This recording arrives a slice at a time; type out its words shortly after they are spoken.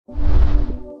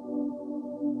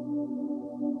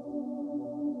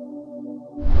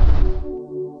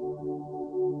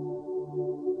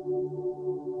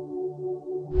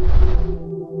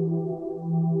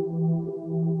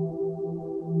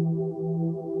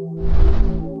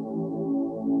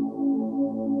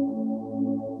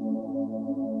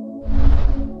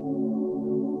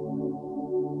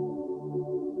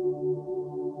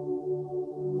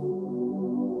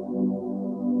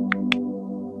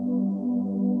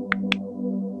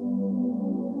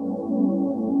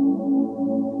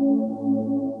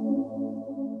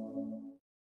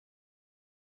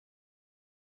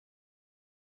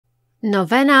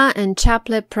Novena and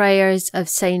Chaplet prayers of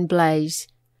Saint Blaise.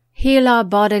 Heal our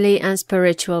bodily and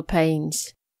spiritual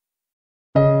pains.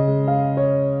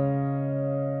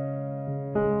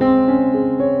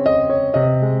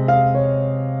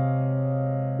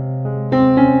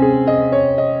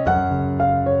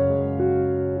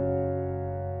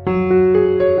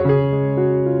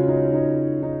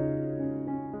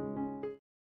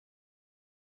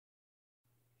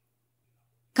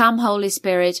 Come, Holy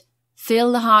Spirit,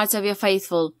 fill the hearts of your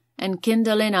faithful, and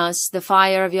kindle in us the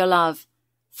fire of your love.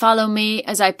 Follow me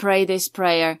as I pray this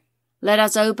prayer. Let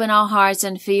us open our hearts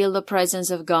and feel the presence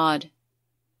of God.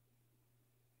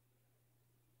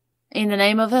 In the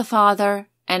name of the Father,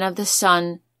 and of the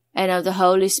Son, and of the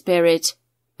Holy Spirit.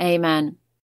 Amen.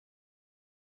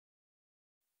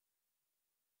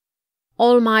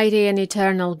 Almighty and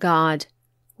eternal God,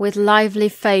 with lively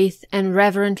faith and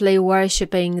reverently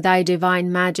worshipping thy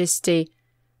divine majesty,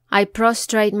 I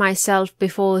prostrate myself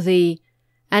before thee,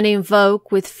 and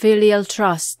invoke with filial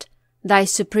trust thy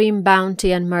supreme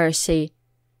bounty and mercy.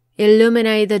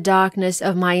 Illuminate the darkness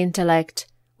of my intellect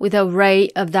with a ray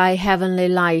of thy heavenly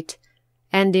light,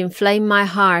 and inflame my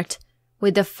heart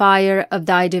with the fire of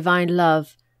thy divine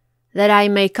love, that I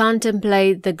may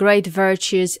contemplate the great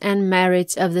virtues and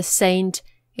merits of the saint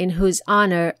in whose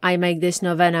honor I make this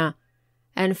novena,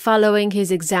 and following his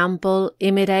example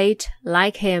imitate,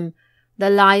 like him, the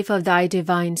life of thy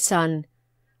divine Son.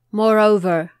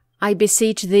 Moreover, I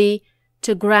beseech thee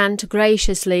to grant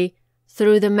graciously,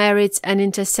 through the merits and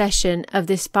intercession of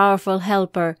this powerful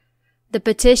helper, the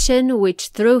petition which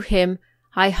through him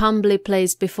I humbly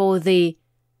place before thee,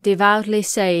 devoutly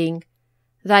saying,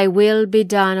 Thy will be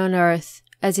done on earth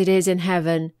as it is in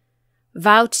heaven.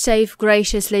 Vouchsafe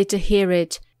graciously to hear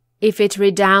it, if it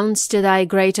redounds to thy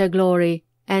greater glory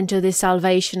and to the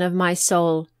salvation of my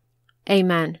soul.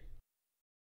 Amen.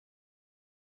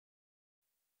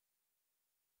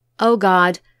 O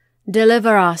God,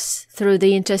 deliver us, through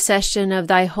the intercession of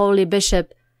thy holy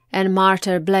bishop and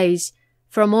martyr Blaise,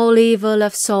 from all evil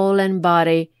of soul and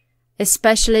body,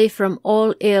 especially from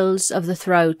all ills of the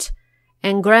throat,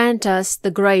 and grant us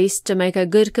the grace to make a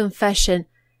good confession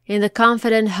in the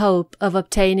confident hope of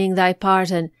obtaining thy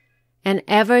pardon, and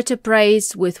ever to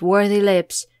praise with worthy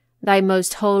lips thy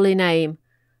most holy name.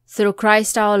 Through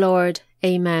Christ our Lord.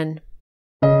 Amen.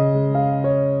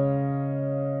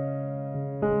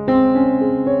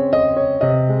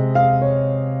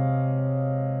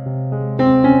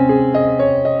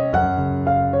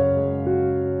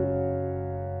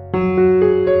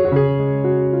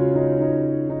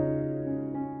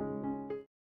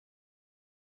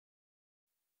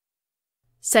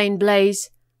 Saint Blaise,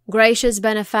 gracious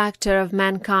benefactor of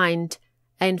mankind,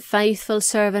 and faithful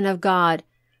servant of God,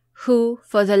 who,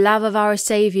 for the love of our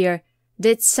Saviour,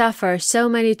 did suffer so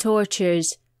many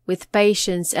tortures with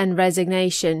patience and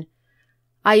resignation,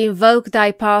 I invoke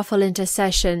thy powerful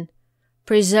intercession.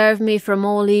 Preserve me from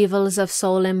all evils of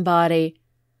soul and body.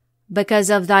 Because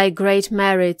of thy great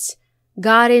merits,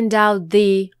 God endowed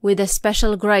thee with a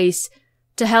special grace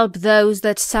to help those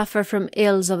that suffer from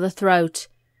ills of the throat.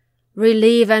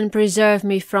 Relieve and preserve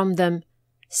me from them,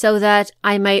 so that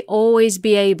I may always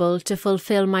be able to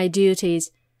fulfill my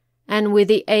duties, and with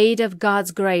the aid of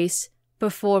God's grace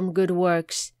perform good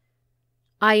works.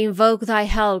 I invoke thy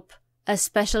help, a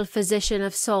special physician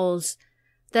of souls,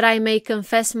 that I may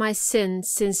confess my sins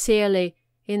sincerely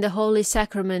in the holy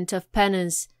sacrament of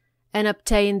penance, and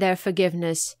obtain their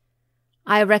forgiveness.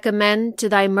 I recommend to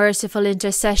thy merciful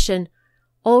intercession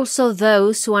also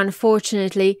those who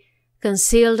unfortunately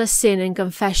concealed a sin in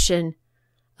confession.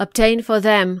 Obtain for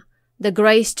them the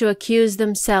grace to accuse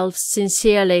themselves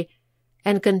sincerely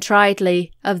and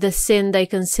contritely of the sin they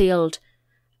concealed,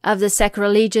 of the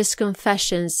sacrilegious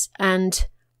confessions and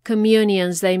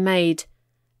communions they made,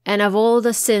 and of all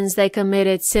the sins they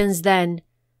committed since then,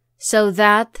 so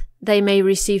that they may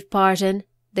receive pardon,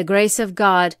 the grace of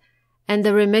God, and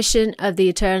the remission of the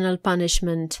eternal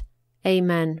punishment.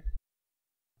 Amen.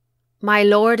 My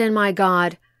Lord and my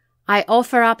God, I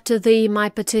offer up to thee my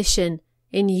petition,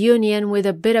 in union with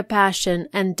the bitter passion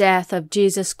and death of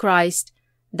Jesus Christ,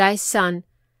 thy Son,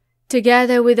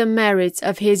 together with the merits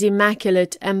of his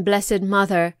immaculate and blessed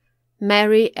Mother,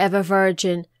 Mary ever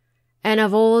Virgin, and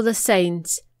of all the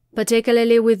saints,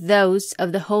 particularly with those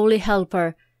of the Holy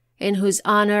Helper, in whose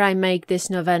honor I make this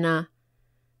novena.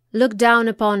 Look down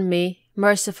upon me,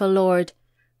 merciful Lord,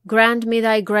 grant me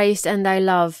thy grace and thy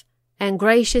love, and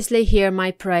graciously hear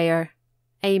my prayer.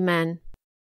 Amen.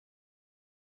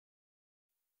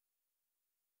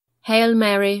 Hail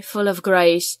Mary, full of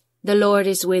grace, the Lord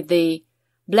is with thee.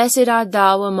 Blessed art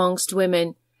thou amongst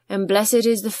women, and blessed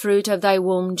is the fruit of thy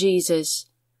womb, Jesus.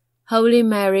 Holy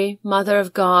Mary, Mother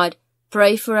of God,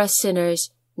 pray for us sinners,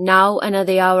 now and at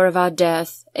the hour of our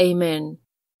death. Amen.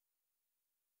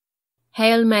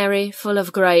 Hail Mary, full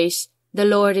of grace, the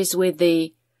Lord is with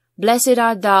thee. Blessed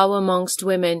art thou amongst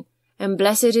women, and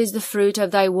blessed is the fruit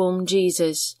of thy womb,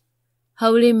 Jesus.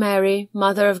 Holy Mary,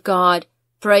 Mother of God,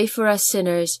 pray for us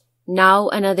sinners, now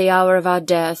and at the hour of our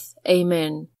death.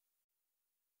 Amen.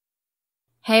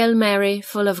 Hail Mary,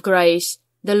 full of grace,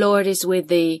 the Lord is with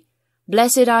thee.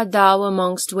 Blessed art thou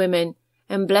amongst women,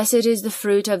 and blessed is the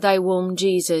fruit of thy womb,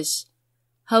 Jesus.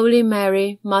 Holy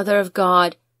Mary, Mother of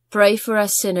God, pray for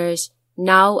us sinners,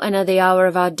 now and at the hour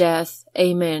of our death.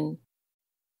 Amen.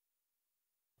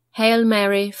 Hail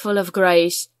Mary, full of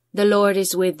grace, the Lord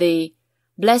is with thee.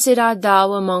 Blessed art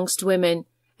thou amongst women,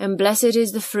 and blessed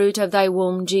is the fruit of thy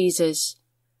womb, Jesus.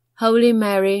 Holy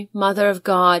Mary, Mother of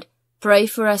God, pray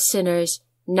for us sinners,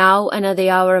 now and at the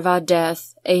hour of our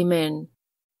death. Amen.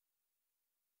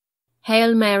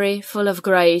 Hail Mary, full of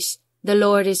grace, the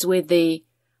Lord is with thee.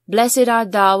 Blessed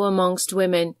art thou amongst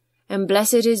women, and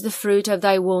blessed is the fruit of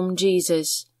thy womb,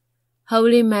 Jesus.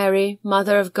 Holy Mary,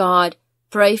 Mother of God,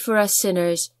 pray for us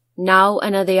sinners, now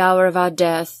and at the hour of our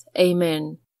death.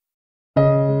 Amen.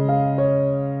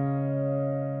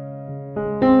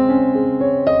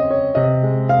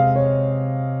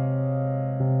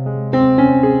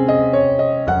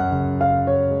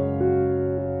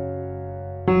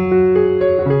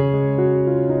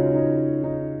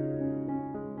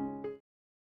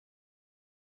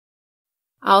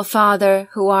 Our Father,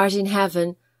 who art in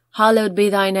heaven, hallowed be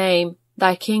thy name.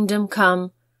 Thy kingdom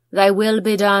come, thy will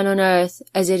be done on earth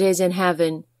as it is in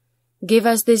heaven. Give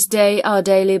us this day our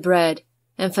daily bread,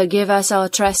 and forgive us our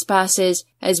trespasses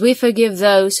as we forgive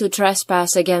those who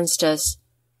trespass against us.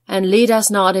 And lead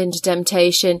us not into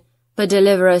temptation, but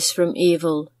deliver us from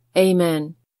evil.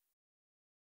 Amen.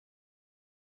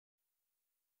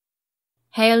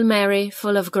 Hail Mary,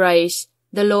 full of grace,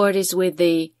 the Lord is with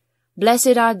thee.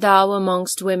 Blessed art thou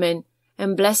amongst women,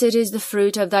 and blessed is the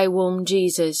fruit of thy womb,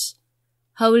 Jesus.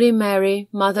 Holy Mary,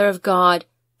 Mother of God,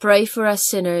 pray for us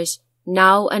sinners,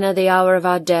 now and at the hour of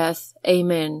our death.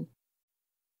 Amen.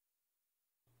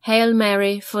 Hail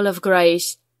Mary, full of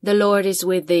grace, the Lord is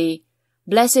with thee.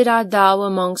 Blessed art thou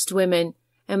amongst women,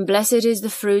 and blessed is the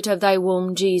fruit of thy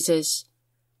womb, Jesus.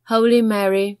 Holy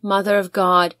Mary, Mother of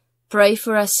God, pray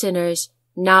for us sinners,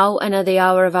 now and at the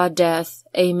hour of our death.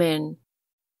 Amen.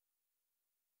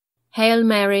 Hail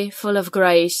Mary, full of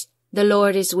grace, the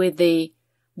Lord is with thee.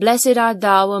 Blessed art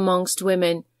thou amongst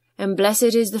women, and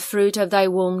blessed is the fruit of thy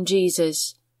womb,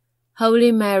 Jesus.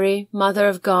 Holy Mary, Mother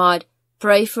of God,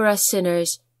 pray for us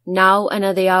sinners, now and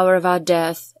at the hour of our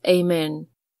death. Amen.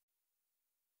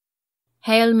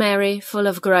 Hail Mary, full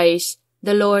of grace,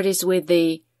 the Lord is with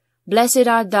thee. Blessed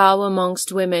art thou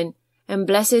amongst women, and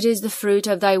blessed is the fruit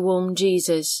of thy womb,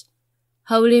 Jesus.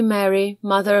 Holy Mary,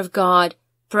 Mother of God,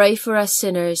 pray for us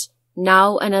sinners,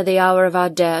 now and at the hour of our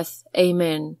death.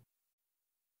 Amen.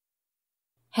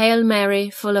 Hail Mary,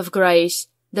 full of grace,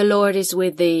 the Lord is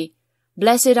with thee.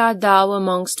 Blessed art thou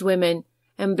amongst women,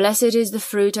 and blessed is the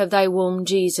fruit of thy womb,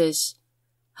 Jesus.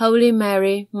 Holy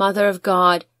Mary, Mother of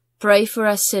God, pray for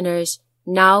us sinners,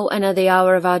 now and at the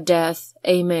hour of our death.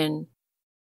 Amen.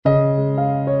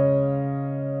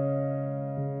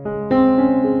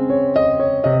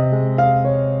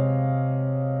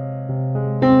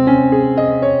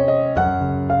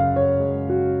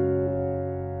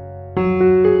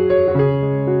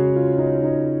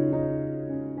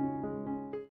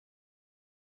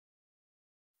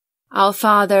 Our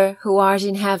Father, who art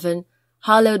in heaven,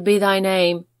 hallowed be thy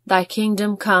name. Thy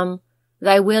kingdom come,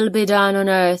 thy will be done on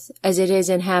earth as it is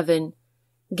in heaven.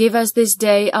 Give us this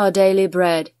day our daily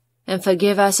bread, and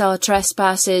forgive us our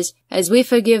trespasses as we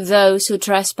forgive those who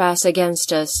trespass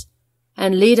against us.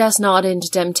 And lead us not into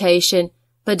temptation,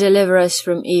 but deliver us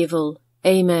from evil.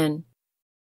 Amen.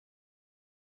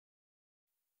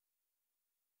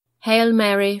 Hail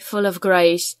Mary, full of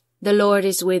grace, the Lord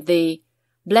is with thee.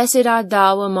 Blessed art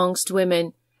thou amongst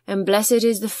women, and blessed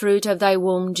is the fruit of thy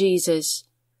womb, Jesus.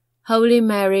 Holy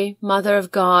Mary, Mother of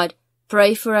God,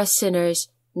 pray for us sinners,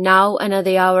 now and at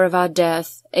the hour of our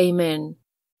death. Amen.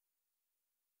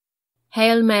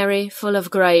 Hail Mary, full of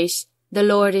grace, the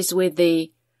Lord is with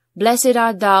thee. Blessed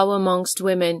art thou amongst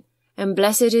women, and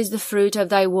blessed is the fruit of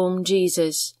thy womb,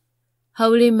 Jesus.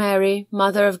 Holy Mary,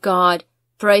 Mother of God,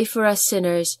 pray for us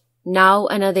sinners, now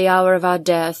and at the hour of our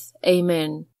death.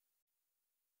 Amen.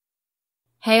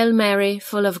 Hail Mary,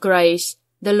 full of grace,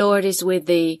 the Lord is with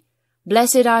thee.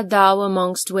 Blessed art thou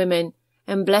amongst women,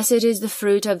 and blessed is the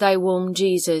fruit of thy womb,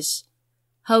 Jesus.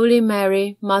 Holy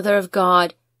Mary, Mother of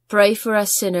God, pray for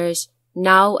us sinners,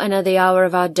 now and at the hour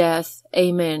of our death.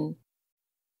 Amen.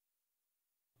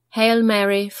 Hail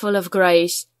Mary, full of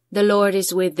grace, the Lord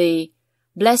is with thee.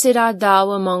 Blessed art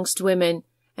thou amongst women,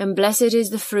 and blessed is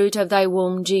the fruit of thy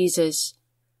womb, Jesus.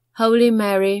 Holy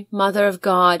Mary, Mother of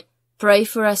God, pray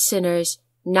for us sinners,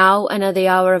 now and at the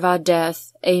hour of our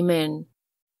death. Amen.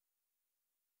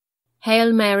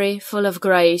 Hail Mary, full of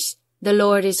grace, the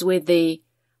Lord is with thee.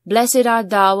 Blessed art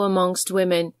thou amongst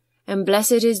women, and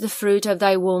blessed is the fruit of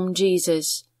thy womb,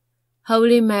 Jesus.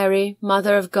 Holy Mary,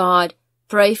 Mother of God,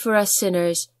 pray for us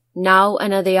sinners, now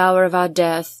and at the hour of our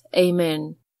death.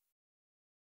 Amen.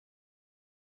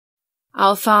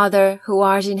 Our Father, who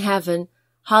art in heaven,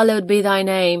 hallowed be thy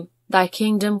name. Thy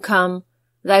kingdom come,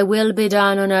 thy will be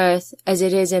done on earth as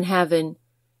it is in heaven.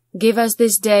 Give us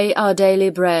this day our daily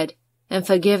bread, and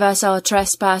forgive us our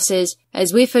trespasses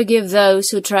as we forgive those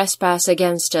who trespass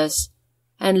against us.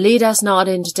 And lead us not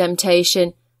into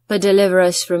temptation, but deliver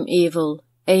us from evil.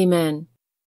 Amen.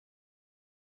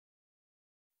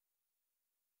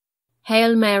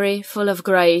 Hail Mary, full of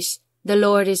grace, the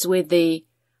Lord is with thee.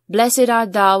 Blessed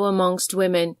art thou amongst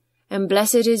women, and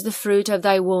blessed is the fruit of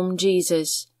thy womb,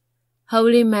 Jesus.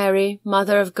 Holy Mary,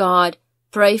 Mother of God,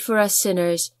 pray for us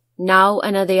sinners, now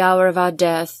and at the hour of our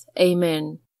death.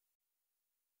 Amen.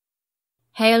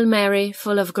 Hail Mary,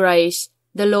 full of grace,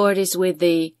 the Lord is with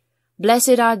thee.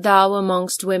 Blessed art thou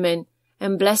amongst women,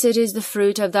 and blessed is the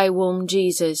fruit of thy womb,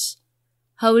 Jesus.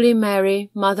 Holy Mary,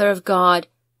 Mother of God,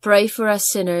 pray for us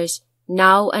sinners,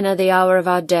 now and at the hour of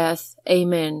our death.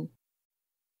 Amen.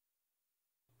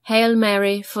 Hail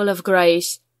Mary, full of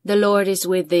grace, the Lord is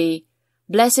with thee.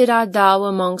 Blessed art thou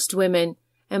amongst women,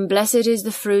 and blessed is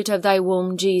the fruit of thy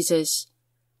womb, Jesus.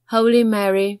 Holy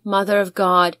Mary, Mother of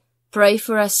God, pray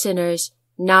for us sinners,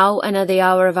 now and at the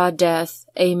hour of our death.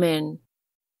 Amen.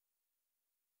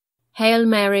 Hail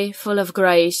Mary, full of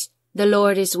grace, the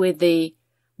Lord is with thee.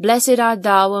 Blessed art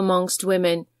thou amongst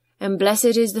women, and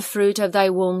blessed is the fruit of thy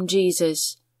womb,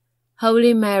 Jesus.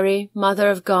 Holy Mary, Mother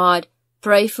of God,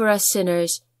 pray for us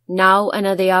sinners, now and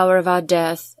at the hour of our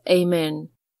death. Amen.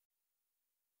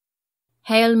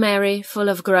 Hail Mary, full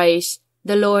of grace,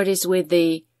 the Lord is with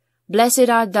thee. Blessed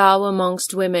art thou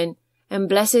amongst women, and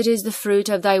blessed is the fruit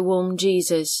of thy womb,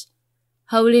 Jesus.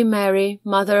 Holy Mary,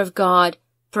 Mother of God,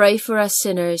 pray for us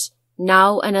sinners,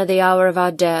 now and at the hour of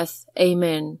our death.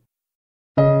 Amen.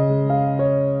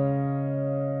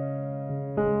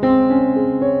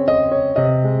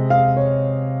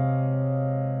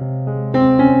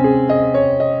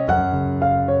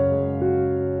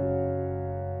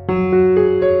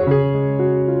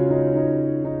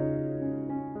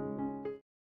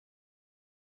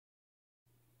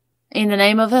 In the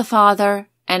name of the Father,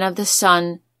 and of the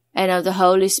Son, and of the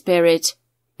Holy Spirit.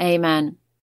 Amen.